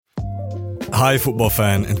Hi football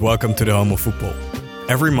fan, and welcome to the home of football.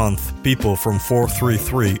 Every month, people from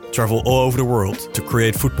 433 travel all over the world to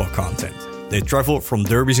create football content. They travel from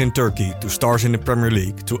derbies in Turkey to stars in the Premier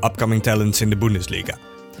League to upcoming talents in the Bundesliga.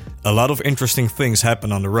 A lot of interesting things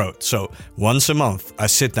happen on the road, so once a month I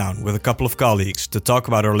sit down with a couple of colleagues to talk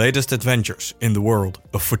about our latest adventures in the world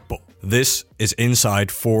of football. This is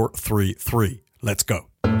Inside 433. Let's go.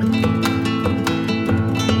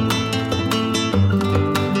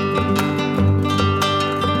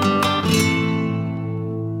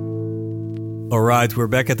 Alright, we're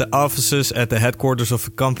back at the offices at the headquarters of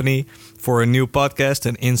the company for a new podcast,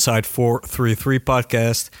 an Inside 433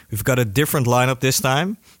 podcast. We've got a different lineup this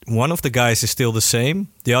time. One of the guys is still the same,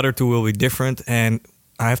 the other two will be different, and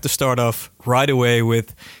I have to start off right away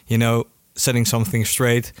with, setting something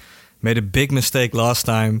straight. Made a big mistake last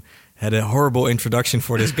time. Had a horrible introduction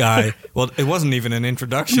for this guy. Well, it wasn't even an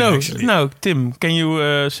introduction, actually. No, Tim, can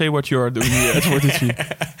you say what you are doing here at 43?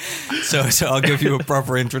 So I'll give you a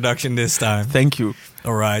proper introduction this time. Thank you.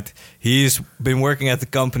 All right. He's been working at the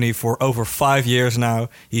company for over 5 years now.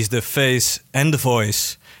 He's the face and the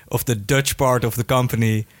voice of the Dutch part of the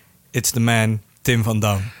company. It's the man, Tim van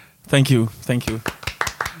Dam. Thank you.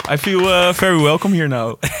 I feel very welcome here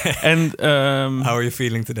now. And how are you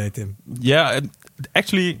feeling today, Tim? Yeah,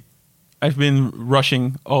 actually, I've been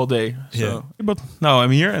rushing all day. But now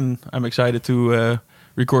I'm here and I'm excited to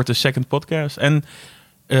record the second podcast. And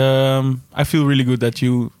I feel really good that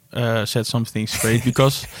you said something straight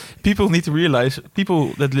because people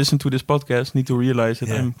that listen to this podcast need to realize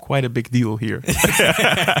that I'm quite a big deal here.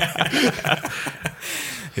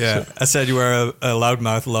 Yeah, I said you were a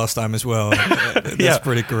loudmouth last time as well. That's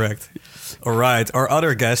pretty correct. All right, our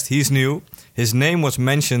other guest, he's new. His name was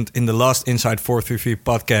mentioned in the last Inside 433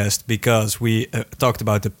 podcast because we talked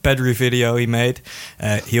about the Pedri video he made.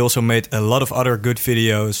 He also made a lot of other good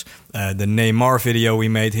videos. The Neymar video we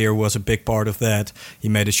made here was a big part of that. He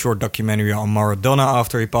made a short documentary on Maradona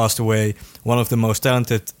after he passed away. One of the most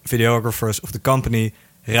talented videographers of the company,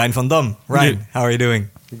 Rijn van Dam. Rijn, how are you doing?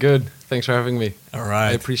 Good. Thanks for having me. All right.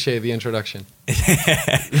 I appreciate the introduction.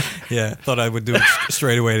 Yeah, thought I would do it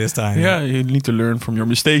straight away this time. Yeah, you need to learn from your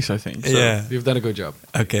mistakes, I think. So yeah. You've done a good job.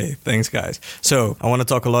 Okay, thanks guys. So, I want to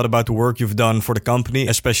talk a lot about the work you've done for the company,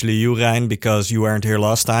 especially you, Rijn, because you weren't here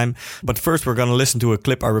last time. But first, we're going to listen to a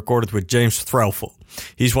clip I recorded with James Threlfel.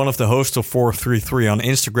 He's one of the hosts of 433 on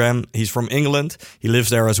Instagram. He's from England. He lives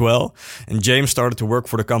there as well. And James started to work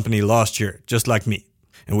for the company last year, just like me.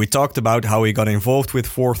 And we talked about how he got involved with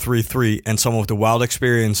 433 and some of the wild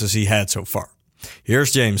experiences he had so far.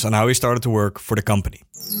 Here's James on how he started to work for the company.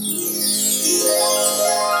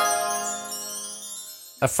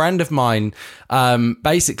 A friend of mine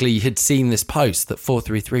basically had seen this post that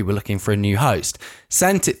 433 were looking for a new host,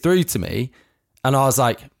 sent it through to me, and I was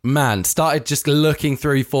like, man, started just looking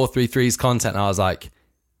through 433's content, and I was like,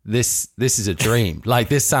 this is a dream. Like,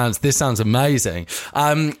 this sounds amazing.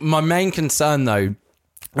 My main concern, though,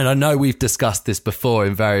 and I know we've discussed this before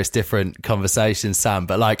in various different conversations, Sam,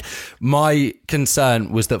 but like my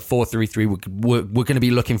concern was that 433 were going to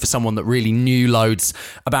be looking for someone that really knew loads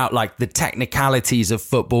about like the technicalities of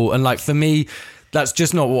football. And like for me, that's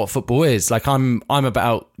just not what football is. Like I'm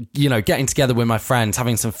about, getting together with my friends,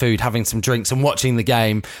 having some food, having some drinks and watching the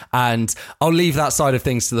game. And I'll leave that side of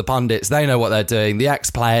things to the pundits. They know what they're doing, the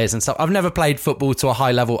ex-players and stuff. I've never played football to a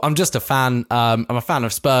high level. I'm just a fan. I'm a fan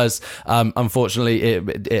of Spurs. Unfortunately,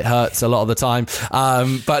 it hurts a lot of the time.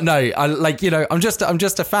 But no, I'm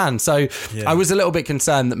just a fan. So I was a little bit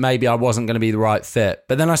concerned that maybe I wasn't going to be the right fit.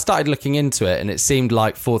 But then I started looking into it and it seemed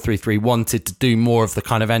like 433 wanted to do more of the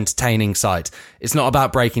kind of entertaining side. It's not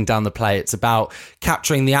about breaking down the play. It's about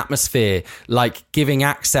capturing the atmosphere, like giving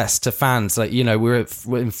access to fans. Like, we were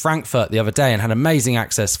in Frankfurt the other day and had amazing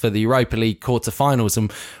access for the Europa League quarterfinals.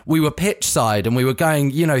 And we were pitch side and we were going,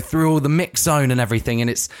 through all the mix zone and everything. And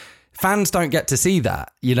it's fans don't get to see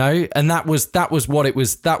that, and that was what it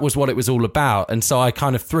was all about. And so I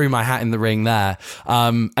kind of threw my hat in the ring there.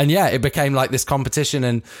 It became like this competition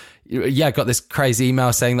and got this crazy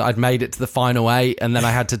email saying that I'd made it to the final 8 and then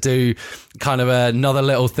I had to do kind of another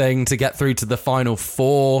little thing to get through to the final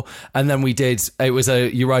 4. And then it was a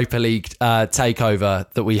Europa League takeover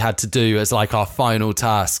that we had to do as like our final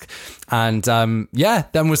task. And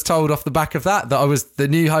then was told off the back of that I was the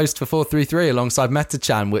new host for 433 alongside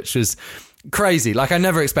Meta-chan, which was crazy. Like I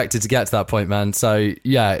never expected to get to that point, man. So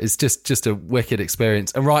yeah, it's just a wicked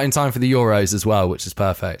experience and right in time for the Euros as well, which is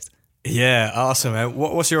perfect. Yeah, awesome. And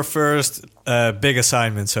what was your first big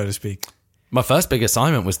assignment, so to speak? My first big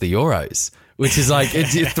assignment was the Euros, which is like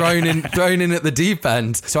you're thrown in at the deep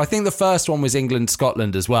end. So I think the first one was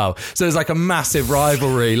England-Scotland as well. So it was like a massive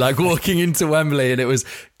rivalry, like walking into Wembley, and it was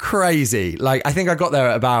crazy. Like I think I got there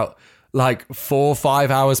at about like 4 or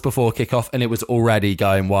 5 hours before kickoff, and it was already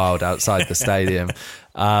going wild outside the stadium.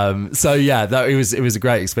 So yeah, it was a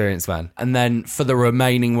great experience, man. And then for the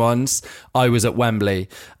remaining ones, I was at Wembley,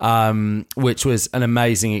 which was an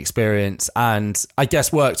amazing experience, and I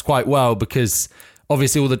guess worked quite well because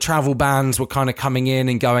obviously all the travel bans were kind of coming in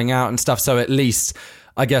and going out and stuff. So at least,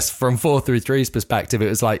 I guess from 433's perspective, it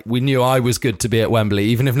was like we knew I was good to be at Wembley.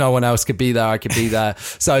 Even if no one else could be there, I could be there.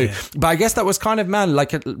 So, yeah. But I guess that was kind of, man,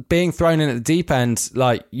 like being thrown in at the deep end.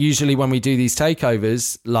 Like usually when we do these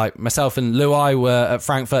takeovers, like myself and Luai were at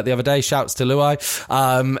Frankfurt the other day. Shouts to Luai.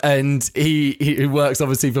 And he works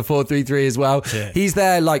obviously for 433 as well. Yeah. He's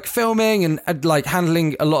there like filming and like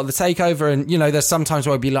handling a lot of the takeover. And, you know, there's sometimes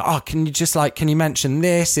where I'd be like, oh, can you mention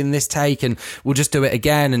this in this take and we'll just do it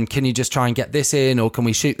again? And can you just try and get this in, or can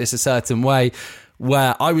we shoot this a certain way?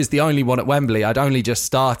 Where I was the only one at Wembley. I'd only just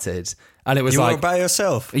started, and it was you were by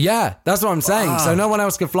yourself. Yeah, that's what I'm saying. Wow. So no one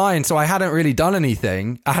else could fly in, so I hadn't really done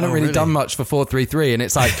anything. I hadn't really done much for 433, and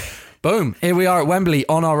it's like boom, here we are at Wembley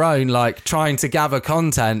on our own, like trying to gather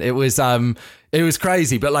content. It was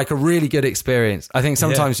crazy, but like a really good experience. I think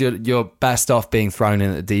sometimes you're best off being thrown in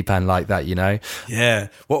at the deep end like that, you know? Yeah.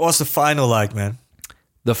 What was the final like, man?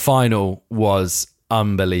 The final was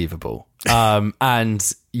unbelievable.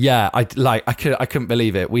 And yeah, I couldn't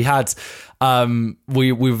believe it. We had,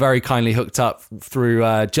 we were very kindly hooked up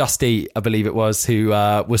through, Just Eat, I believe it was, who,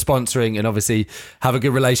 were sponsoring and obviously have a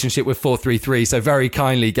good relationship with 433. So very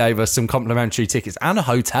kindly gave us some complimentary tickets and a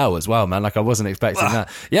hotel as well, man. Like I wasn't expecting that.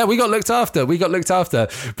 Yeah, we got looked after,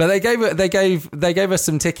 but they gave us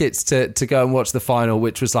some tickets to go and watch the final,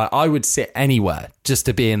 which was like, I would sit anywhere just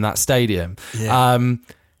to be in that stadium. Yeah.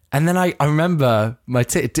 And then I remember my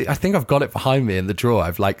ticket, I think I've got it behind me in the drawer.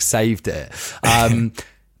 I've like saved it.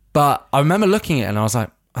 But I remember looking at it and I was like,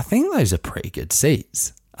 I think those are pretty good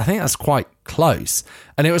seats. I think that's quite close.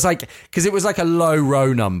 And it was like, because it was like a low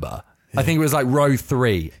row number. Yeah. I think it was like row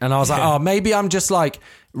 3. And I was like, oh, maybe I'm just like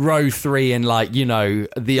row 3 in like, you know,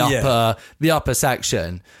 the upper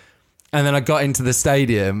section. And then I got into the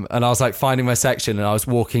stadium and I was like finding my section and I was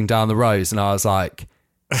walking down the rows and I was like,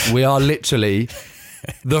 we are literally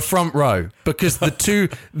the front row, because the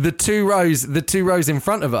two rows in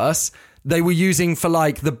front of us, they were using for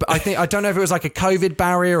like I don't know if it was like a COVID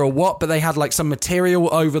barrier or what, but they had like some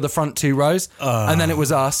material over the front 2 rows, and then it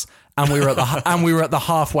was us, and we were at the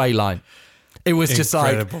halfway line. It was just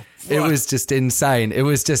incredible. Like it was just insane. It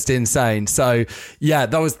was just insane. So yeah,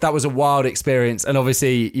 that was a wild experience. And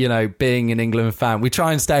obviously, you know, being an England fan, we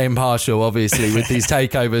try and stay impartial, obviously, with these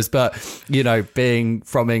takeovers. But you know, being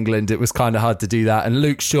from England, it was kind of hard to do that. And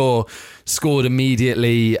Luke Shaw scored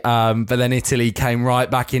immediately, but then Italy came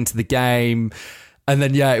right back into the game. And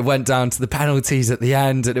then, yeah, it went down to the penalties at the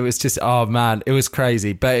end, and it was just, oh man, it was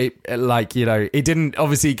crazy. But like, you know, it didn't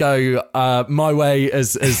obviously go my way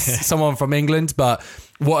as someone from England, but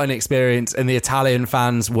what an experience. And the Italian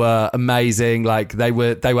fans were amazing. Like they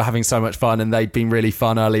were having so much fun, and they'd been really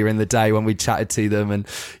fun earlier in the day when we chatted to them. And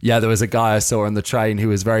yeah, there was a guy I saw on the train who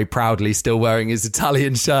was very proudly still wearing his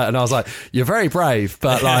Italian shirt, and I was like, you're very brave,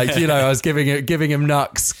 but like, you know, I was giving him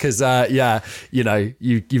knucks because yeah, you know,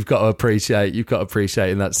 you've got to appreciate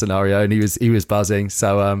in that scenario, and he was buzzing.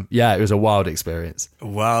 So yeah, it was a wild experience.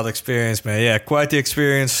 Wild experience, man. Yeah, quite the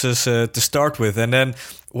experiences to start with. And then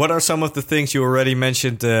what are some of the things you already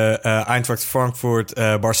mentioned? Eintracht Frankfurt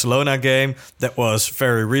Barcelona game that was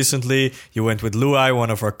very recently. You went with Luai, one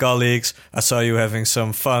of our colleagues. I saw you having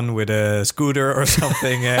some fun with a scooter or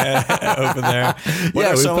something over there. We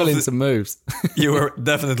were pulling some moves. You were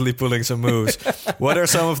definitely pulling some moves. What are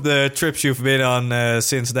some of the trips you've been on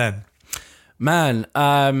since then? Man,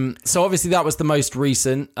 so obviously that was the most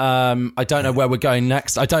recent. I don't know where we're going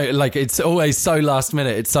next. I don't like. It's always so last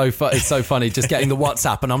minute. It's so funny just getting the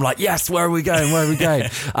WhatsApp and I'm like, yes, where are we going?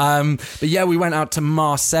 But yeah, we went out to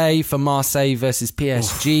Marseille for Marseille versus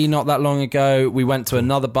PSG not that long ago. We went to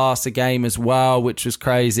another Barca game as well, which was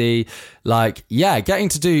crazy. Like, yeah, getting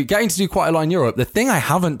to do quite a lot in Europe. The thing I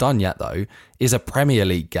haven't done yet though is a Premier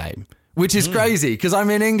League game, which is crazy because I'm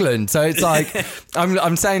in England. So it's like,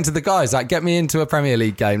 I'm saying to the guys, like, get me into a Premier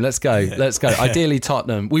League game. Let's go. Ideally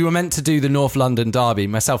Tottenham. We were meant to do the North London derby,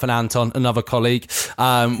 myself and Anton, another colleague.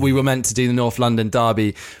 We were meant to do the North London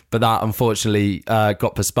derby, but that unfortunately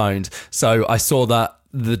got postponed. So I saw that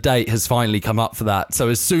the date has finally come up for that. So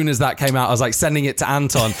as soon as that came out, I was like sending it to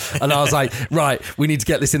Anton and I was like, right, we need to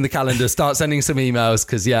get this in the calendar, start sending some emails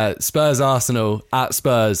because yeah, Spurs Arsenal at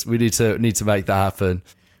Spurs, we need to make that happen.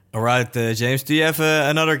 All right, James, do you have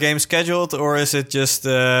another game scheduled, or is it just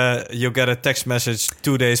you'll get a text message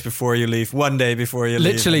 2 days before you leave, 1 day before you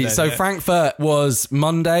leave? Literally, so Frankfurt was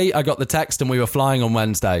Monday, I got the text, and we were flying on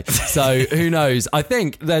Wednesday. So who knows? I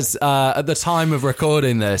think there's, at the time of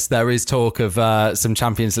recording this, there is talk of some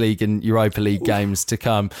Champions League and Europa League games to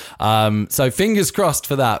come. So fingers crossed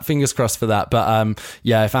for that, But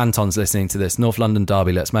yeah, if Anton's listening to this, North London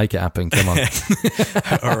derby, let's make it happen. Come on.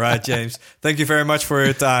 All right, James. Thank you very much for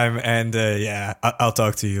your time. And yeah, I'll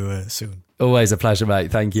talk to you soon. Always a pleasure, mate.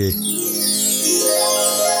 Thank you.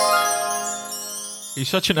 He's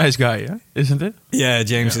such a nice guy, yeah? Isn't it? Yeah,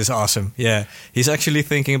 James is awesome. Yeah, he's actually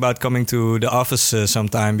thinking about coming to the office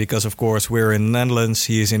sometime because, of course, we're in the Netherlands,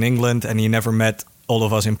 he is in England, and he never met all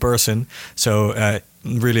of us in person. So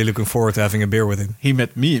really looking forward to having a beer with him. He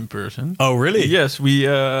met me in person. Oh, really? Yes, we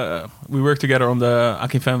worked together on the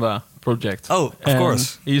Akinfenwa project. Oh, of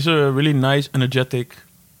course. He's a really nice, energetic,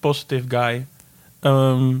 positive guy.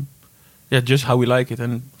 Yeah, just how we like it.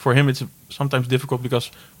 And for him, it's sometimes difficult because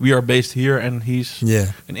we are based here and he's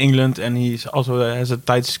in England, and he's also has a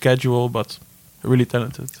tight schedule, but really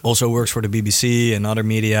talented. Also works for the BBC and other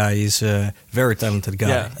media. He's a very talented guy.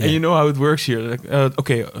 Yeah. And you know how it works here. Like,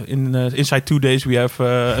 okay, inside 2 days we have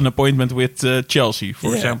an appointment with Chelsea,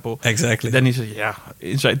 for example. Exactly. Then he says, yeah,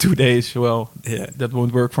 inside 2 days, well, that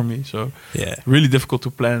won't work for me. So really difficult to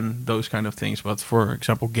plan those kind of things. But for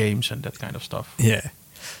example, games and that kind of stuff. Yeah.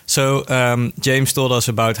 So James told us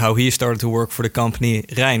about how he started to work for the company.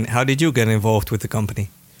 Rijn, how did you get involved with the company?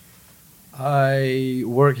 I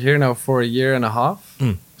work here now for 1.5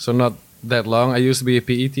 years, so not that long. I used to be a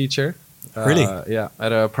PE teacher. Really? Yeah,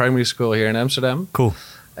 at a primary school here in Amsterdam. Cool.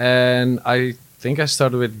 And I think I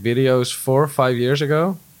started with videos 4 or 5 years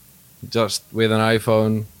ago, just with an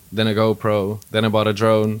iPhone, then a GoPro, then I bought a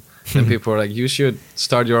drone. And people were like, you should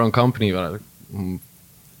start your own company. But I was like,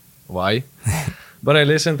 why? But I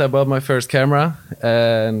listened, I bought my first camera,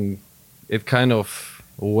 and it kind of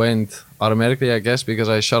went automatically, I guess, because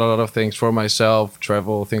I shot a lot of things for myself,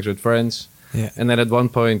 travel, things with friends. Yeah. And then at one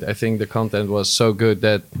point, I think the content was so good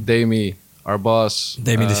that Dami, our boss...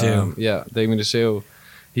 Dami de Zeeuw. Yeah, Dami de Zeeuw.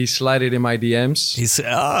 He slided in my DMs. He said,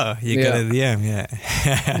 you got a DM, yeah.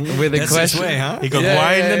 With a question. Way, huh? He got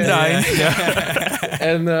wine and dined.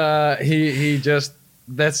 And he just...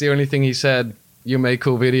 That's the only thing he said. You make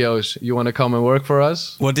cool videos. You want to come and work for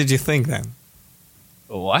us? What did you think then?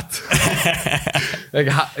 What? Like,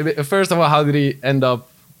 first of all, how did he end up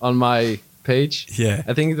on my page? Yeah,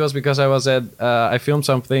 I think it was because I was at I filmed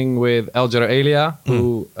something with El Elia,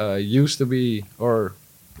 who used to be or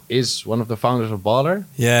is one of the founders of Baller.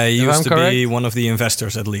 Yeah, he used to be one of the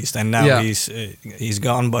investors at least, and now he's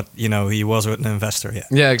gone. But you know, he was an investor. Yeah.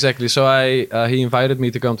 Yeah, exactly. So he invited me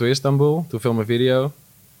to come to Istanbul to film a video.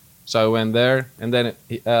 So I went there, and then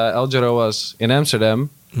El was in Amsterdam.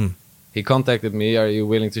 He contacted me, are you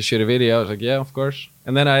willing to shoot a video? I was like, yeah, of course.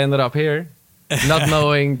 And then I ended up here, not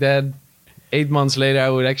knowing that 8 months later I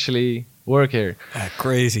would actually work here.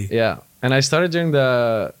 Crazy. Yeah. And I started during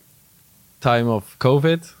the time of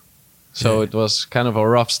COVID. So it was kind of a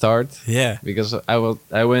rough start. Yeah. Because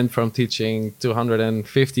I went from teaching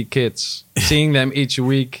 250 kids, seeing them each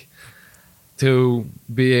week, to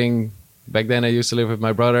being... Back then I used to live with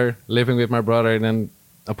my brother, living with my brother in an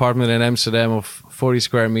apartment in Amsterdam of 40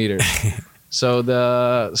 square meters. So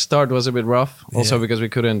the start was a bit rough, also because we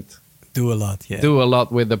couldn't do a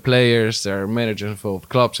lot with the players. There are managers involved,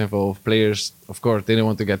 clubs involved, players, of course, didn't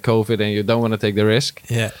want to get COVID and you don't want to take the risk.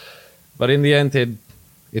 Yeah. But in the end,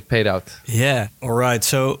 it paid out. Yeah. All right.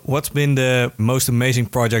 So what's been the most amazing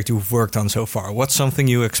project you've worked on so far? What's something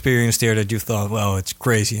you experienced here that you thought, well, it's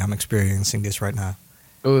crazy, I'm experiencing this right now?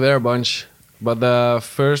 Oh, there are a bunch. But the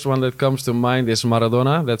first one that comes to mind is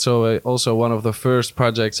Maradona. That's also one of the first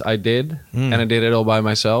projects I did. And I did it all by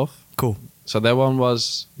myself. Cool. So that one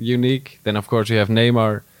was unique. Then, of course, we have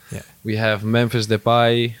Neymar. Yeah. We have Memphis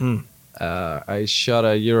Depay. I shot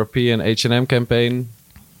a European H&M campaign.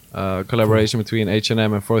 Collaboration between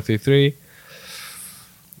H&M and 433.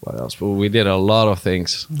 What else? Well, we did a lot of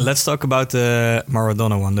things. Let's talk about the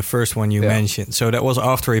Maradona one, the first one you mentioned. So that was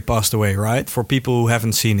after he passed away, right? For people who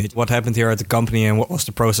haven't seen it, what happened here at the company and what was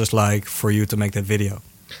the process like for you to make that video?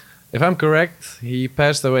 If I'm correct, he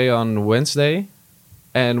passed away on Wednesday.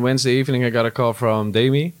 And Wednesday evening, I got a call from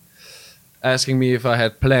Dami asking me if I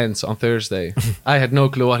had plans on Thursday. I had no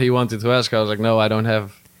clue what he wanted to ask. I was like, no, I don't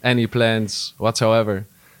have any plans whatsoever.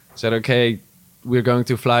 I said, okay, we're going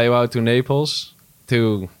to fly you out to Naples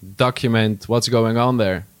to document what's going on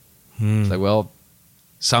there. It's like, well,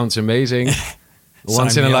 sounds amazing.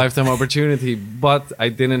 once in a lifetime opportunity. But I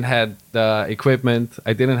didn't had the equipment.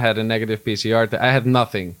 I didn't had a negative PCR. I had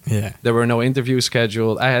nothing. Yeah. There were no interviews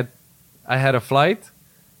scheduled. I had a flight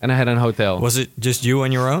and I had a hotel. Was it just you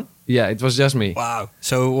on your own? Yeah, it was just me. Wow.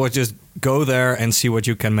 So we'll just go there and see what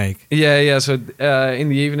you can make. Yeah. So in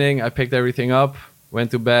the evening, I picked everything up,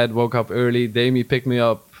 went to bed, woke up early. Damie picked me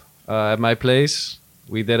up at my place.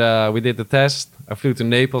 We did the test. I flew to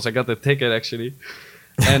Naples. I got the ticket actually,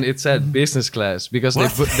 and it said business class because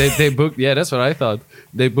they booked. Yeah, that's what I thought.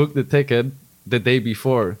 They booked the ticket the day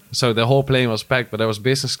before, so the whole plane was packed. But I was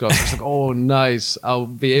business class. I was like, oh, nice! I'll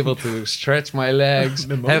be able to stretch my legs,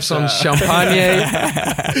 have some champagne.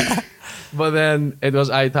 But then it was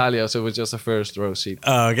Italia, so it was just a first row seat.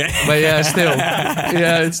 Oh, okay. But yeah,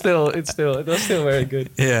 still, it was still very good.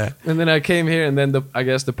 Yeah. And then I came here, and then I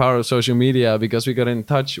guess the power of social media, because we got in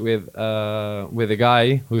touch with a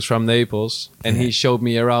guy who's from Naples, and he showed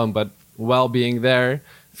me around. But while being there,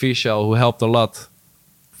 Vishal, who helped a lot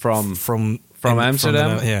from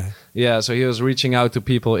Amsterdam, yeah. So he was reaching out to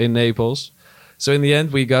people in Naples. So in the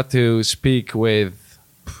end, we got to speak with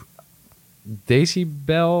Daisy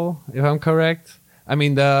Bell, if I'm correct. I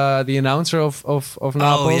mean the announcer of Naples.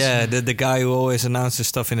 Oh yeah, the guy who always announces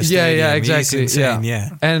stuff in the stadium. Yeah, exactly. He's insane,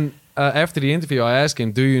 yeah. And after the interview, I asked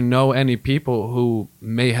him, do you know any people who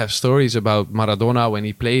may have stories about Maradona when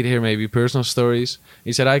he played here, maybe personal stories?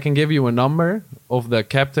 He said, I can give you a number of the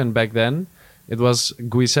captain back then. It was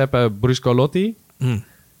Giuseppe Bruscolotti.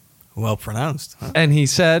 Well pronounced. Huh? And he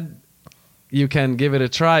said, you can give it a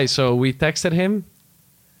try. So we texted him.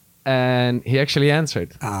 And he actually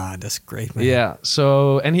answered. Ah, that's great, man. Yeah.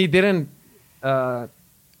 So, and he didn't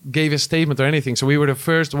gave a statement or anything. So we were the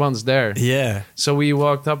first ones there. Yeah. So we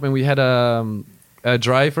walked up and we had a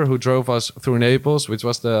driver who drove us through Naples, which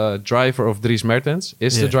was the driver of Dries Mertens.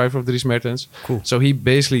 The driver of Dries Mertens. Cool. So he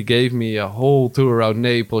basically gave me a whole tour around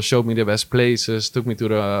Naples, showed me the best places, took me to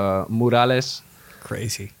the murales.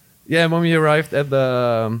 Crazy. Yeah, when we arrived at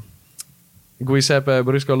the Giuseppe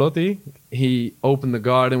Bruscolotti, he opened the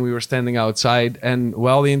garden. We were standing outside, and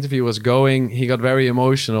while the interview was going, he got very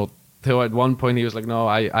emotional. Till at one point he was like, "No,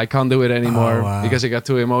 I can't do it anymore," because he got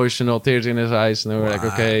too emotional, tears in his eyes, and we were like,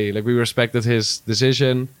 "Okay," like we respected his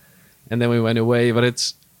decision, and then we went away.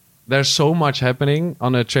 But there's so much happening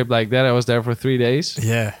on a trip like that. I was there for 3 days.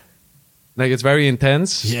 Yeah, like it's very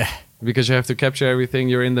intense. Yeah, because you have to capture everything.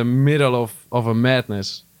 You're in the middle of a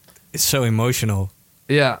madness. It's so emotional.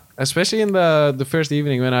 Yeah, especially in the first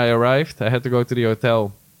evening when I arrived, I had to go to the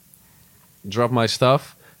hotel, drop my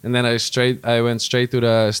stuff, and then I went straight to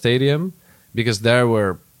the stadium because there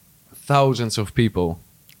were thousands of people.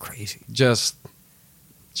 Crazy. Just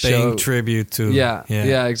paying tribute to. Yeah,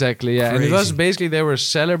 exactly. Yeah, Crazy. And it was basically they were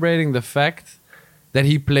celebrating the fact that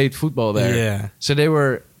he played football there. Yeah. So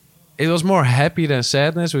it was more happy than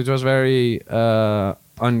sadness, which was very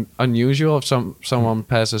unusual if someone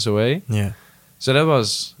passes away. Yeah. So that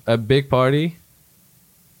was a big party.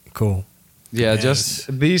 Cool. Yeah, just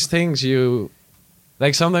these things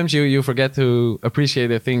sometimes you forget to appreciate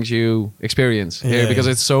the things you experience here because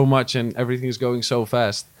it's so much and everything is going so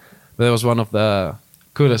fast. But that was one of the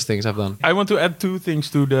coolest things I've done. I want to add 2 things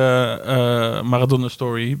to the Maradona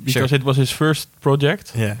story because it was his first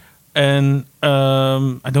project. Yeah. And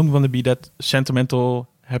I don't want to be that sentimental,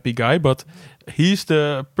 happy guy, but he's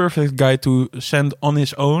the perfect guy to send on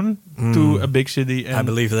his own to a big city. And I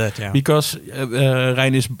believe that, yeah. Because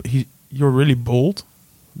Rijn you're really bold.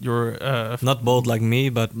 You're not bold like me,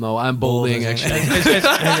 but no, I'm bolding actually.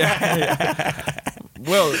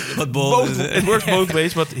 Well, but bold it works both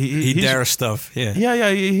ways. But he dares stuff.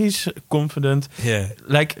 Yeah, he's confident. Yeah,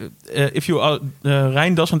 like if you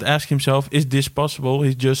Rijn doesn't ask himself, "Is this possible?"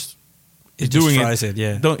 He's just doing tries it.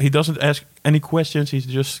 Yeah, he doesn't ask any questions. He's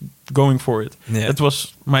just going for it. Yeah. That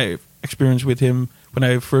was my experience with him when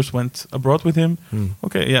I first went abroad with him.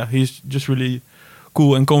 Okay, yeah, he's just really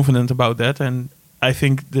cool and confident about that. And I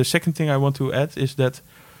think the second thing I want to add is that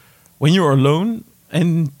when you're alone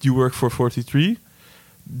and you work for 43,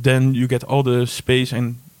 then you get all the space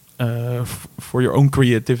and for your own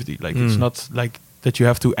creativity. Like it's not like that you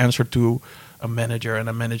have to answer to a manager and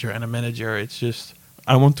a manager and a manager. It's just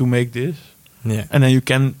I want to make this, and then you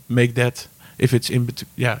can make that if it's in between.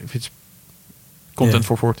 Yeah, if it's content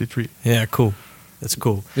for 43. Yeah, cool. That's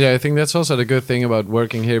cool. Yeah, I think that's also the good thing about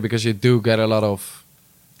working here because you do get a lot of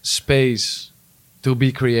space to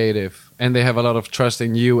be creative, and they have a lot of trust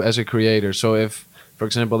in you as a creator. So if, for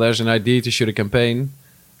example, there's an idea to shoot a campaign,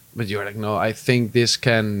 but you're like, no, I think this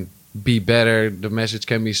can be better, the message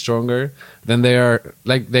can be stronger, then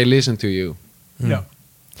they listen to you. Yeah.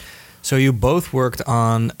 So you both worked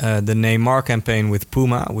on the Neymar campaign with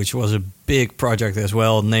Puma, which was a big project as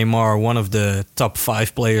well. Neymar, one of the top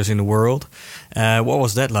 5 players in the world. What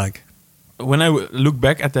was that like? When I look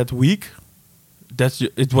back at that week,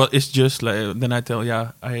 it's just like, then I tell,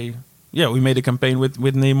 we made a campaign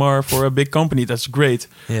with Neymar for a big company. That's great.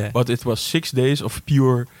 Yeah. But it was 6 days of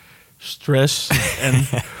pure stress and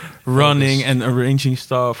running and arranging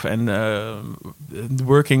stuff, and the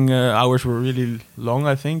working hours were really long,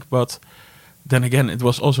 I think. But then again, it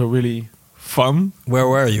was also really fun. Where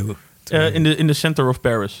were you? In the center of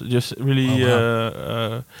Paris, just really,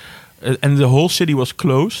 and the whole city was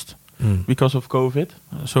closed because of COVID.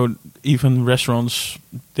 So even restaurants,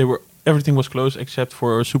 everything was closed except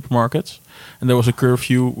for supermarkets, and there was a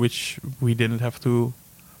curfew which we didn't have to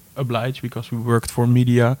oblige because we worked for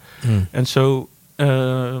media, and so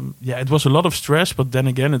it was a lot of stress. But then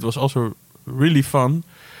again, it was also really fun.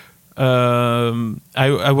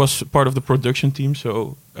 I was part of the production team,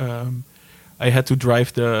 so I had to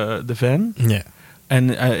drive the van,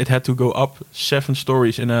 and it had to go up 7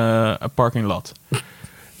 stories in a parking lot,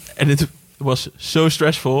 and it was so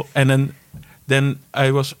stressful. And then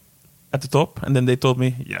I was at the top, and then they told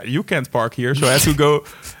me, you can't park here, so I had to go.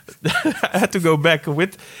 I had to go back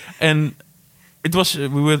and it was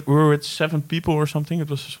we were with 7 people or something. It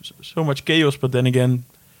was so much chaos, but then again,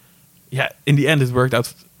 in the end, it worked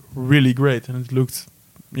out really great, and it looked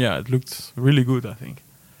really good, I think.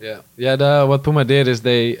 What Puma did is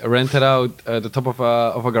they rented out the top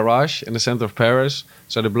of a garage in the center of Paris.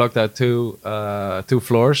 So they blocked out 2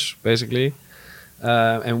 floors basically,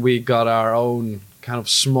 and we got our own kind of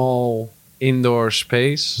small indoor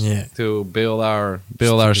space to build our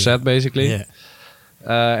set basically.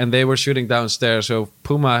 And they were shooting downstairs. So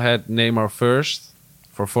Puma had Neymar first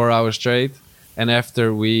for 4 hours straight, and after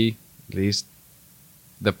at least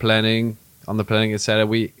on the planning, it said that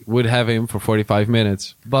we would have him for 45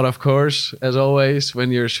 minutes. But of course, as always,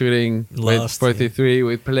 when you're shooting with 43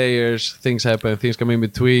 with players, things happen, things come in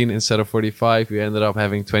between. Instead of 45, we ended up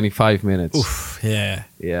having 25 minutes. Oof, yeah.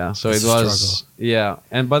 Yeah, so it was,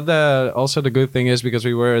 but also the good thing is, because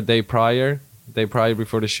we were a day prior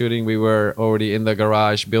before the shooting, we were already in the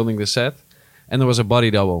garage building the set, and there was a body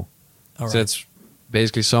double. So it's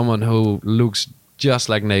basically someone who looks just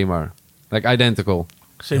like Neymar, like identical.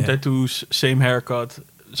 Same tattoos, same haircut,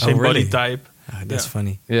 same body type. That's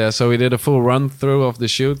funny. Yeah, so we did a full run through of the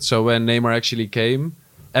shoot. So when Neymar actually came,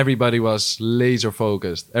 everybody was laser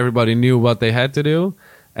focused. Everybody knew what they had to do.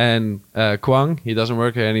 And Kwang, he doesn't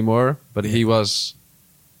work here anymore, but he was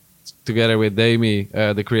together with Dami,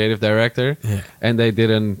 the creative director, and they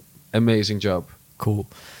did an amazing job. Cool.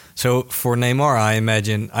 So for Neymar, I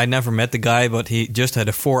imagine, I never met the guy, but he just had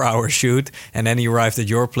a 4-hour shoot, and then he arrived at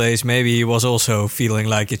your place. Maybe he was also feeling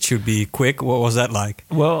like it should be quick. What was that like?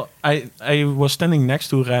 Well, I was standing next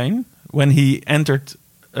to Rijn when he entered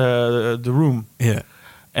the room. Yeah.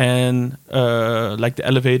 And like the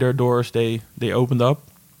elevator doors, they opened up,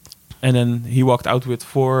 and then he walked out with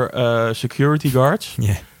 4 security guards.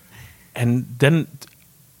 Yeah. And then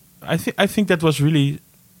I think that was really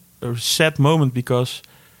a sad moment, because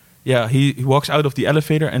he walks out of the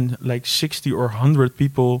elevator, and like 60 or 100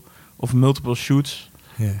 people of multiple shoots,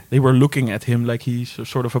 they were looking at him like he's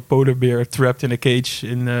sort of a polar bear trapped in a cage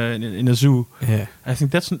in a zoo. Yeah. I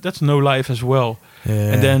think that's no life as well.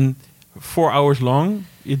 Yeah. And then 4 hours long,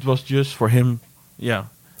 it was just for him,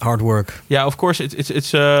 hard work. Yeah, of course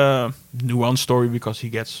it's a nuanced story, because he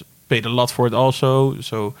gets paid a lot for it also.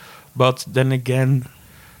 So, but then again,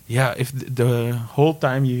 if the whole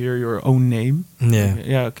time you hear your own name,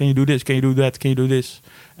 can you do this? Can you do that? Can you do this?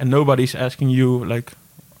 And nobody's asking you, like,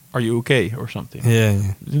 are you okay or something?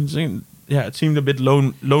 It seemed a bit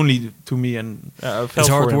lonely to me, and I felt it's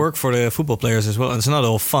hard for work for the football players as well. And it's not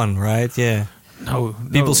all fun, right? Yeah. No.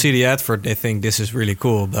 People see the advert, they think this is really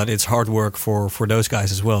cool, but it's hard work for those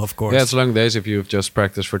guys as well, of course. Yeah, it's long days if you've just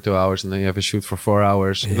practiced for 2 hours and then you have a shoot for 4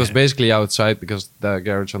 hours. It was basically outside because the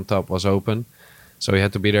garage on top was open. So he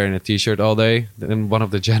had to be there in a t-shirt all day. Then one of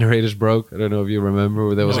the generators broke. I don't know if you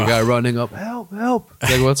remember. There was a guy running up, help.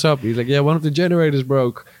 Like, what's up? He's like, one of the generators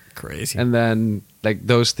broke. Crazy. And then, like,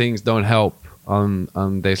 those things don't help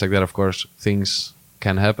on days like that. Of course, things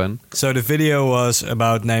can happen. So the video was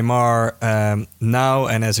about Neymar now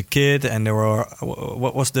and as a kid, and there were,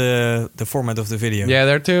 what was the format of the video? Yeah,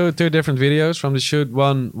 there are two different videos from the shoot.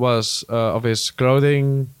 One was of his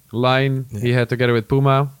clothing line he had together with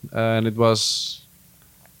Puma, and it was,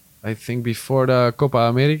 I think, before the Copa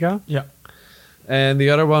America. Yeah. And the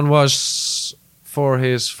other one was for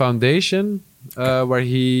his foundation, where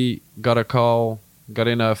he got a call got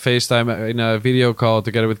in a FaceTime, in a video call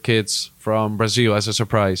together with kids from Brazil as a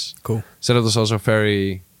surprise. Cool. So that was also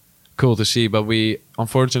very cool to see. But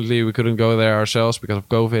unfortunately, we couldn't go there ourselves because of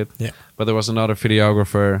COVID. Yeah. But there was another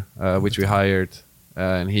videographer, which we hired,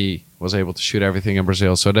 and he was able to shoot everything in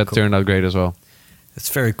Brazil. So that turned out great as well. It's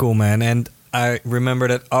very cool, man. And I remember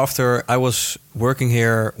that after I was working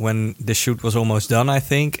here when the shoot was almost done, I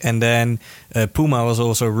think. And then Puma was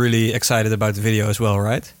also really excited about the video as well,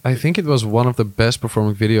 right? I think it was one of the best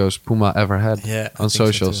performing videos Puma ever had on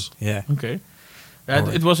socials. So yeah. Okay.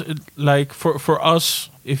 It was like for us,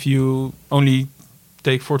 if you only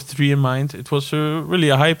take 43 in mind, it was really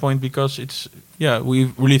a high point because we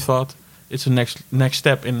really thought it's a next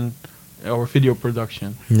step in our video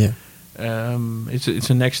production. Yeah. It's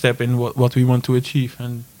a next step in what we want to achieve,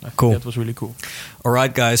 and I think that was really cool. All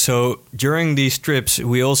right, guys. So during these trips,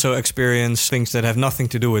 we also experience things that have nothing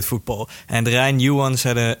to do with football. And Rijn, you once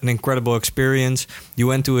had an incredible experience. You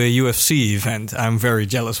went to a UFC event. I'm very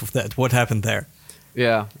jealous of that. What happened there?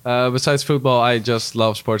 Yeah. Besides football, I just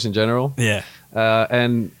love sports in general. Yeah.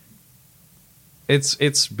 And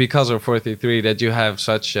it's because of 43 that you have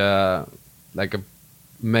such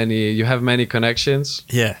many connections.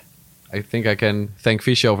 Yeah. I think I can thank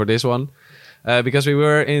Fisho for this one. Because we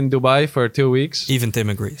were in Dubai for 2 weeks. Even Tim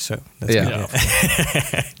agrees, so that's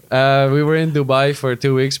good. We were in Dubai for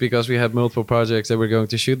 2 weeks because we had multiple projects that we're going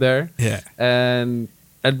to shoot there. Yeah. And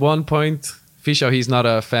at one point, Fisho, he's not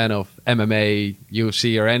a fan of MMA,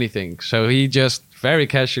 UFC or anything. So he just very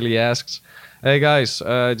casually asks, "Hey guys,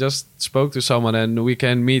 just spoke to someone and we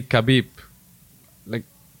can meet Khabib." Like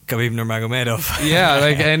Khabib Nurmagomedov. Yeah,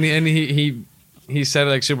 like and he said it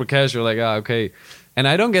like super casual, like, okay. And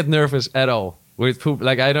I don't get nervous at all with poop.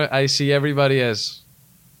 Like I see everybody as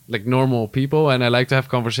like normal people, and I like to have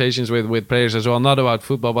conversations with players as well, not about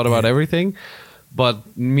football, but about everything.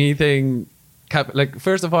 But meeting, like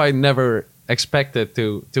first of all, I never expected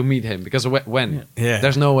to meet him because when? Yeah.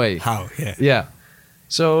 There's no way. How? Yeah. Yeah.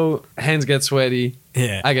 So hands get sweaty.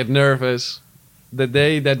 Yeah. I get nervous. The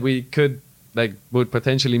day that we would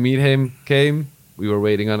potentially meet him came. We were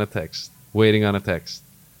waiting on a text. We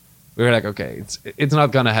were like, okay, it's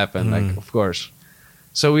not gonna happen. Like, of course.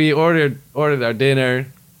 So we ordered our dinner.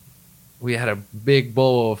 We had a big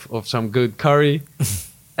bowl of some good curry,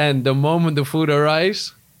 and the moment the food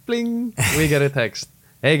arrives, bling, we get a text.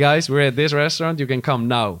 Hey guys, we're at this restaurant. You can come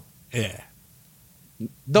now. Yeah.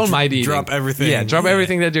 Don't mind eating. Drop everything. Yeah, drop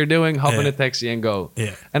everything that you're doing. Hop in a taxi and go.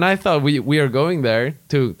 Yeah. And I thought we are going there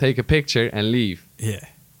to take a picture and leave. Yeah.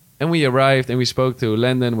 And we arrived and we spoke to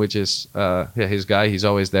Landon, which is his guy. He's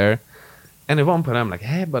always there. And at one point I'm like,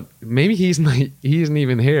 hey, but maybe he isn't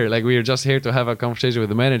even here. Like we are just here to have a conversation with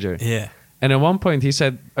the manager. Yeah. And at one point he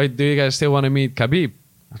said, do you guys still want to meet Khabib?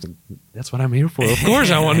 I was like, that's what I'm here for. Of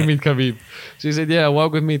course I want to meet Khabib. So he said, yeah,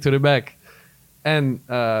 walk with me to the back. And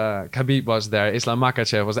Khabib was there. Islam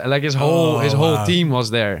Makhachev was there. Like his whole team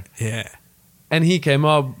was there. Yeah. And he came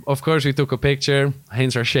up. Of course, we took a picture.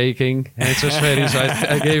 Hands are shaking. Hands are sweaty. So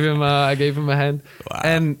I gave him a hand. Wow.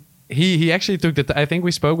 And he actually took I think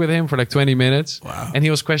we spoke with him for like 20 minutes. Wow. And he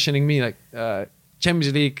was questioning me like,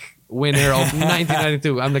 Champions League winner of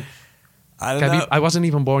 1992. I'm like, I don't Khabib, know. I wasn't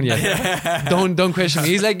even born yet. Don't question me.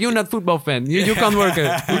 He's like, you're not football fan. You can't work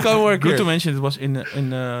here. You can't work Good here. to mention, it was in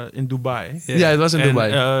Dubai. Yeah, it was in Dubai.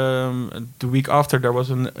 The week after, there was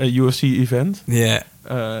a UFC event. Yeah.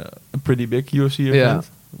 A pretty big UFC event,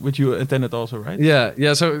 which you attended also, right?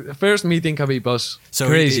 Yeah. So first meeting Khabib was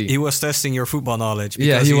crazy. He was testing your football knowledge because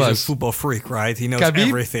Yeah, he he's was a football freak, right? He knows Khabib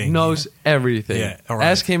everything. knows everything. Yeah, all right.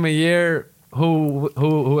 Ask him a year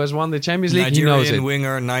who has won the Champions League. Nigerian he knows it.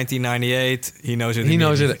 winger, 1998. He knows it. He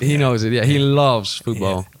knows it. immediately. He knows it. Yeah, he loves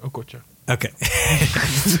football. Oh, gotcha. Okay.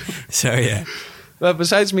 So yeah. But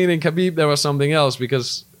besides meeting Khabib, there was something else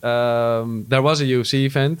because there was a UFC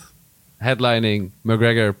event headlining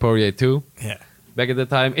McGregor Poirier 2 back at the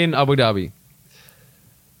time in Abu Dhabi.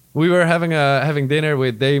 We were having dinner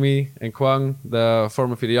with Dami and Kwang, the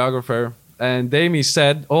former videographer. And Dami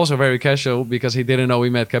said, also very casual, because he didn't know we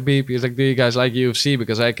met Khabib. He was like, do you guys like UFC?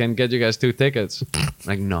 Because I can get you guys 2 tickets. I'm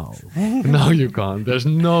like, no. No, you can't. There's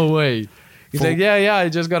no way. He's like, yeah, I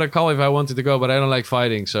just got a call if I wanted to go, but I don't like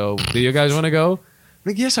fighting. So do you guys want to go? I'm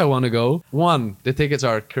like, yes, I want to go. 1, the tickets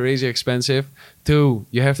are crazy expensive. 2,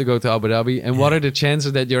 you have to go to Abu Dhabi. And what are the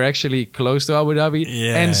chances that you're actually close to Abu Dhabi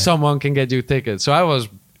and someone can get you tickets? So I was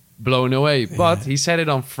blown away. But he said it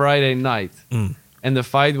on Friday night. And the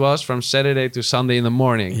fight was from Saturday to Sunday in the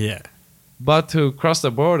morning. Yeah. But to cross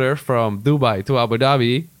the border from Dubai to Abu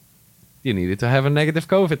Dhabi, you needed to have a negative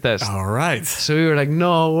COVID test. All right. So we were like,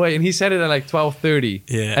 no way. And he said it at like 12:30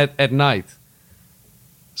 at night.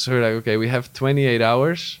 So we're like, okay, we have 28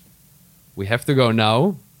 hours. We have to go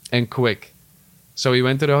now and quick. So we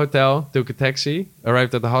went to the hotel, took a taxi,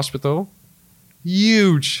 arrived at the hospital.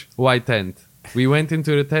 Huge white tent. We went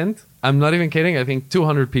into the tent. I'm not even kidding. I think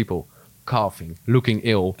 200 people coughing, looking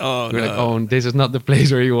ill. Oh, we're like, oh, this is not the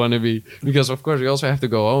place where you want to be. Because, of course, we also have to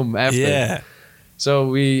go home after. Yeah. So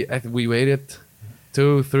we waited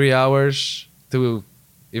 2-3 hours to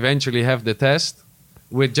eventually have the test,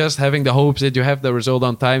 with just having the hopes that you have the result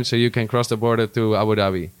on time so you can cross the border to Abu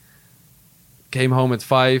Dhabi. Came home at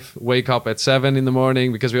 5, wake up at 7 in the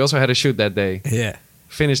morning because we also had a shoot that day. Yeah.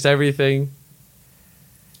 Finished everything,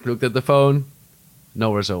 looked at the phone,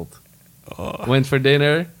 no result. Oh. Went for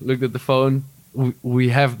dinner, looked at the phone, we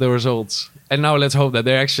have the results. And now let's hope that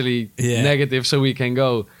they're actually negative so we can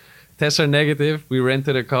go. Tests are negative. We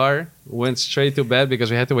rented a car, went straight to bed because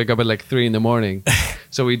we had to wake up at like 3 in the morning.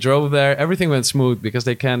 So we drove there. Everything went smooth because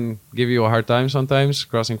they can give you a hard time sometimes,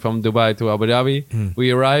 crossing from Dubai to Abu Dhabi.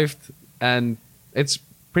 We arrived and it's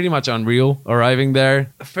pretty much unreal arriving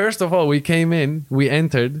there. First of all, we came in, we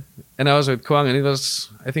entered, and I was with Kwang, and it was,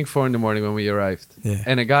 I think, 4 in the morning when we arrived. Yeah.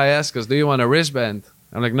 And a guy asked us, do you want a wristband?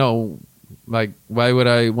 I'm like, no. Like, why would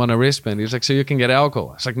I want a wristband? He was like, so you can get alcohol.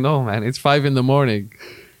 I was like, no, man, it's 5 in the morning.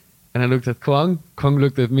 And I looked at Kwang. Kwang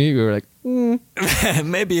looked at me. We were like,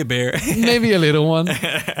 maybe a beer. maybe a little one.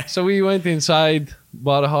 So we went inside,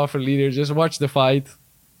 bought a half a liter, just watched the fight,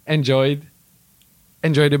 enjoyed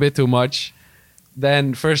a bit too much.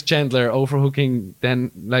 Then first Chandler overhooking,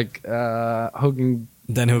 then like hooking.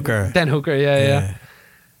 Dan Hooker. Dan Hooker, yeah.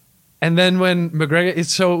 And then when McGregor,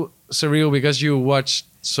 it's so surreal because you watch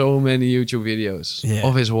so many YouTube videos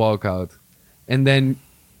of his walkout. And then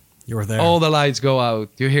You were there. all the lights go out.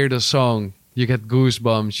 You hear the song. You get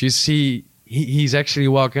goosebumps. You see he's actually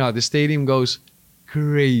walking out. The stadium goes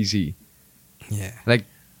crazy. Yeah. Like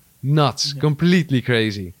nuts. Completely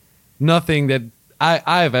crazy. Nothing that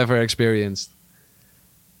I've ever experienced.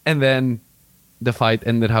 And then the fight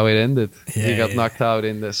ended how it ended. He got knocked out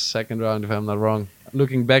in the second round, if I'm not wrong.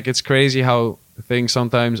 Looking back, it's crazy how things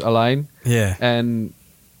sometimes align. Yeah. And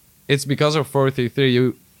it's because of 433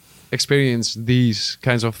 you experience these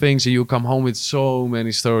kinds of things and you come home with so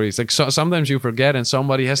many stories. Like sometimes you forget and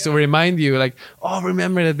somebody has to remind you, like, oh,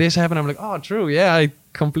 remember that this happened. I'm like, oh, true. Yeah, I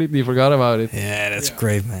completely forgot about it. Yeah, that's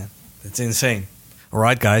great, man. That's insane. All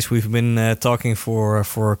right, guys, we've been talking for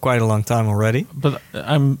quite a long time already. But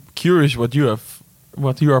I'm curious what you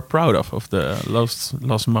are proud of the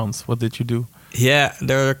last month. What did you do? Yeah,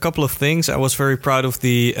 there are a couple of things. I was very proud of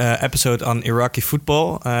the episode on Iraqi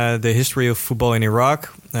football, the history of football in Iraq.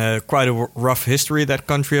 Quite a rough history, that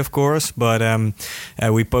country, of course. But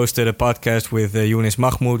we posted a podcast with Younis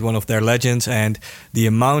Mahmoud, one of their legends. And the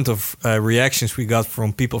amount of reactions we got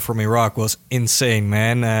from people from Iraq was insane,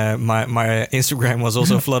 man. My Instagram was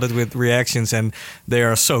also flooded with reactions, and they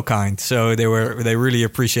are so kind. So they really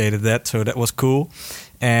appreciated that. So that was cool.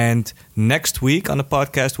 And next week on the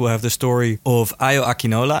podcast, we'll have the story of Ayo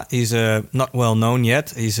Akinola. He's not well known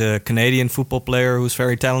yet. He's a Canadian football player who's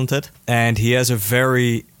very talented. And he has a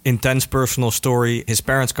very intense personal story. His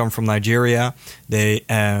parents come from Nigeria. They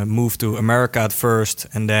moved to America at first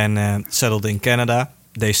and then settled in Canada.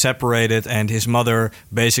 They separated, and his mother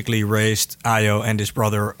basically raised Ayo and his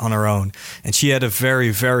brother on her own. And she had a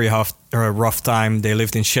very, very rough time. They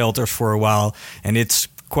lived in shelters for a while, and it's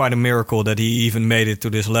quite a miracle that he even made it to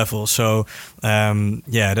this level. So,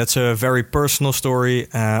 that's a very personal story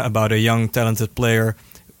about a young, talented player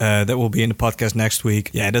that will be in the podcast next week.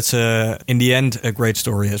 Yeah, that's in the end a great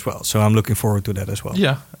story as well. So I'm looking forward to that as well.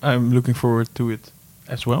 Yeah, I'm looking forward to it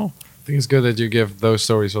as well. I think it's good that you give those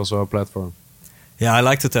stories also a platform. Yeah, I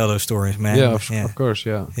like to tell those stories, man. Yeah, of course,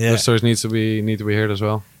 yeah. Those stories need to be heard as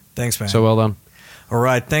well. Thanks, man. So well done. All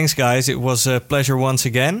right, thanks, guys. It was a pleasure once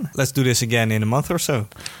again. Let's do this again in a month or so.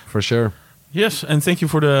 For sure. Yes, and thank you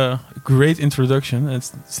for the great introduction. I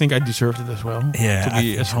think I deserved it as well. Yeah, to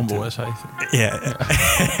be as humble as I think.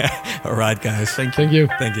 Yeah. All right, guys. Thank you.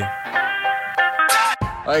 Thank you.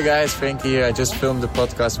 Hi guys, Frankie here. I just filmed the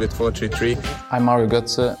podcast with 433. I'm Mario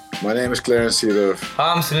Götze. My name is Clarence Seedorf.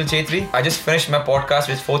 Hi, I'm Sunil Chetri. I just finished my podcast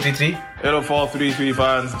with 433. Hello 433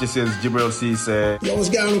 fans, this is Jibril Cisse. Yo, what's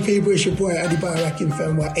going on, people? It's your boy Adebayo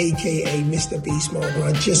Akinfenwa, aka Mr. Beast Mode.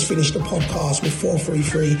 I just finished the podcast with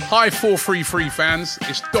 433. Hi 433 fans,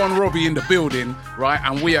 it's Don Robbie in the building, right?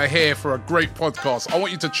 And we are here for a great podcast. I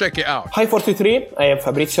want you to check it out. Hi 433, I am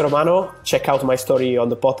Fabrizio Romano. Check out my story on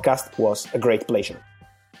the podcast. It was a great pleasure.